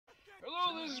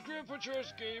this is Grandpa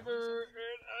Trust Gamer,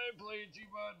 and I'm playing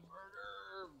Gmod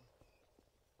Murder.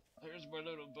 Here's my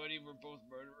little buddy, we're both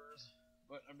murderers,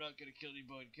 but I'm not gonna kill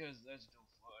anybody because that's no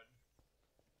fun.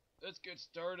 Let's get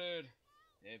started.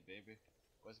 Hey baby,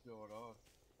 what's going on?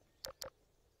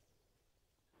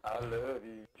 I love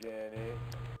you, Jenny.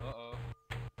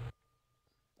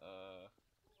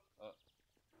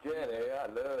 Jenny, I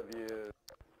love you.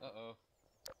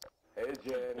 Hey,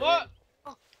 Jenny. What?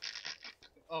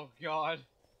 Oh God.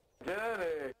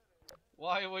 Jenny.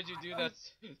 Why would you do that,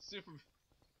 Super?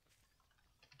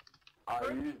 I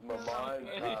used my mind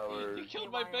powers. You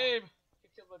killed my babe. You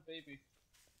killed my baby.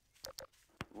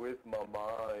 With my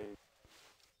mind.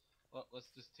 Well,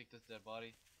 let's just take this dead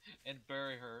body and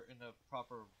bury her in the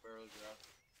proper burial ground.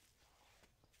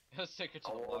 Let's take her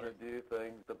to the water. I want to do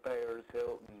things the Paris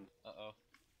Hilton.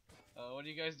 What are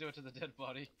you guys doing to the dead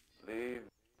body? Leave.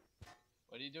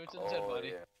 What are you doing to the dead body?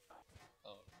 Yeah.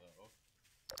 Oh no.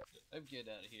 I'm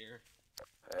getting out of here.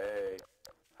 Hey.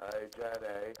 Hey,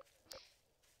 Jenny.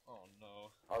 Oh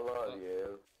no. I love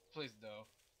you. Please no.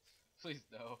 Please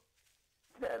no.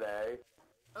 Jenny.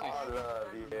 Please. I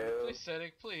love you. Please,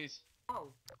 Cedric, please.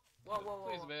 Oh. Whoa.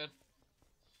 Please, man.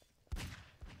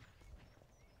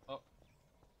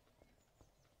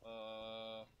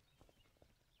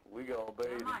 We gonna be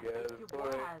together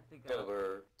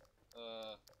forever.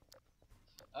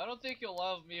 I don't think you'll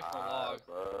love me for long.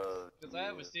 Because I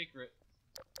have a secret.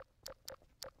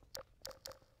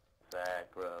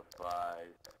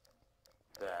 Sacrifice.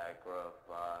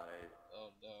 Sacrifice.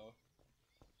 Oh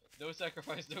no. No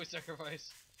sacrifice, no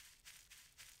sacrifice.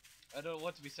 I don't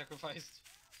want to be sacrificed.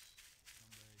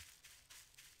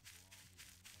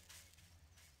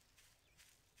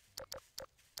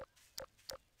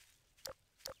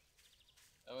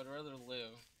 I would rather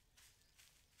live.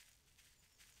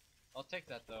 I'll take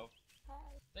that though.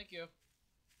 Thank you.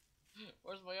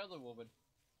 Where's my other woman?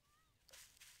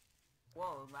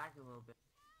 Whoa, it lagged a little bit.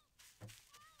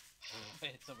 I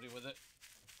hit somebody with it.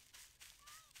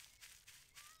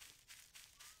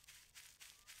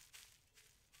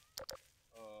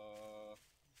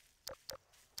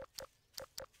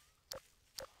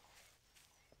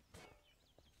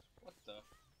 What the?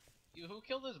 Who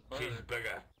killed this bird?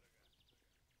 Cheeseburger.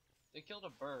 They killed a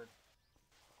bird.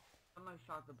 Somebody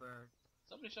shot the bird.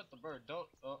 Somebody shot the bird. Don't.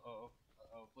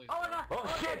 Please. Oh my God!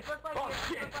 Oh shit! Oh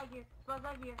shit! Smells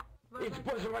like here. It's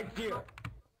supposed to right here. Smells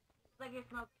like here.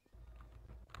 Smoke.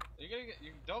 You're gonna get.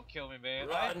 You don't kill me, man.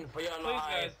 Run for your Please, life.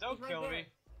 guys, don't He's kill right me.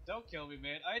 Don't kill me,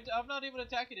 man. I'm not even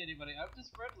attacking anybody. I'm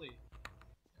just friendly.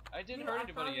 I didn't hurt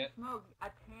anybody yet. Smoke. I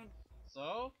can't.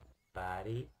 So?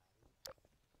 Body.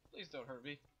 Please don't hurt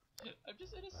me. I'm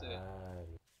just innocent.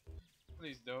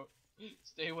 Please don't.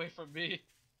 Stay away from me.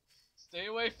 Stay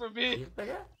away from me.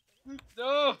 Cheeseburger?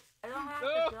 No. I don't have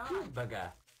No. to die.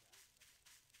 Cheeseburger.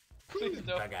 Please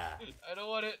don't. Cheeseburger. I don't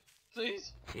want it.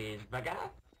 Please. Cheeseburger.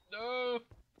 No.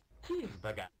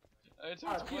 Cheeseburger. I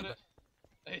don't want it.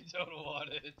 I don't want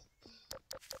it.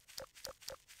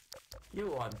 You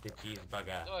want the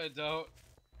cheeseburger. No, I don't.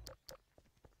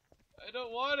 I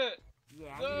don't want it.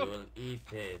 Yeah. No. You will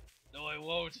eat it. No, I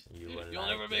won't. You will You'll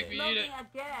like never make me Smoke eat it.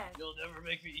 again. You'll never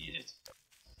make me eat it.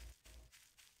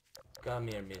 Come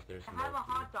here, Mr. Smokey. I have a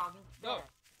hot dog instead. No.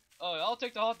 Oh, I'll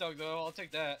take the hot dog though. I'll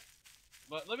take that.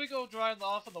 But let me go dry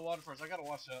off in the water first. I gotta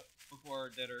wash up before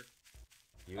dinner.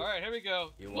 All right, here we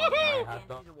go. You want Woohoo! my hot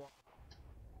dog?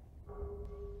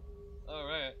 All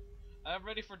right, I'm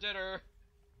ready for dinner.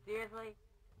 Seriously?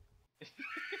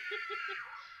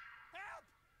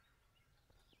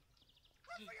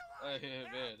 Hey,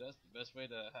 man, that's the best way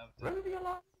to have Run dinner. for your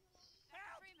life.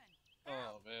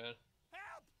 Oh man.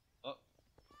 Oh.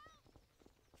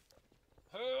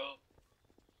 Help!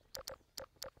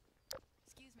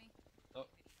 Excuse me. Oh.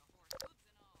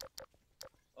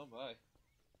 Oh my.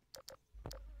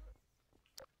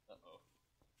 Uh-oh.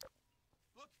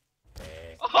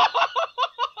 Hey.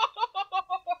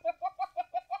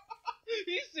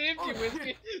 He saved you,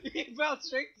 Whiskey! He bounced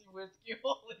straight to you, Whiskey!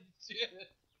 Holy shit!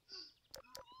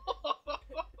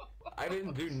 I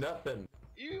didn't do nothing.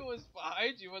 He was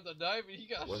behind you with a knife and he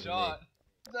got Wasn't shot.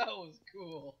 That was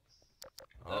cool.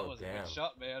 That Oh, was a damn. good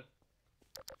shot, man.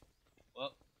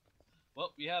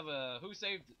 Well, we have a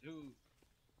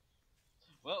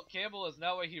Well, Campbell is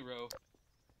now a hero.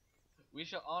 We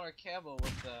shall honor Campbell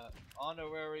with the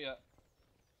honorary.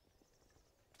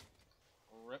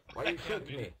 Rip. Why you shoot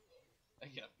me? I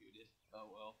got muted. Oh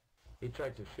well. He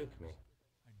tried to shoot me.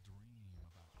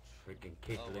 Freaking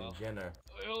Caitlyn well. Jenner.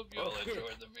 I hope you all shit.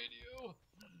 enjoyed the video.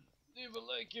 Leave a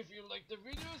like if you liked the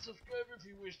video, subscribe if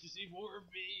you wish to see more of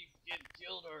me getting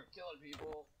killed or killing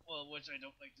people. Well, which I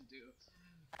don't like to do.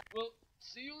 Well,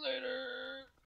 See you later.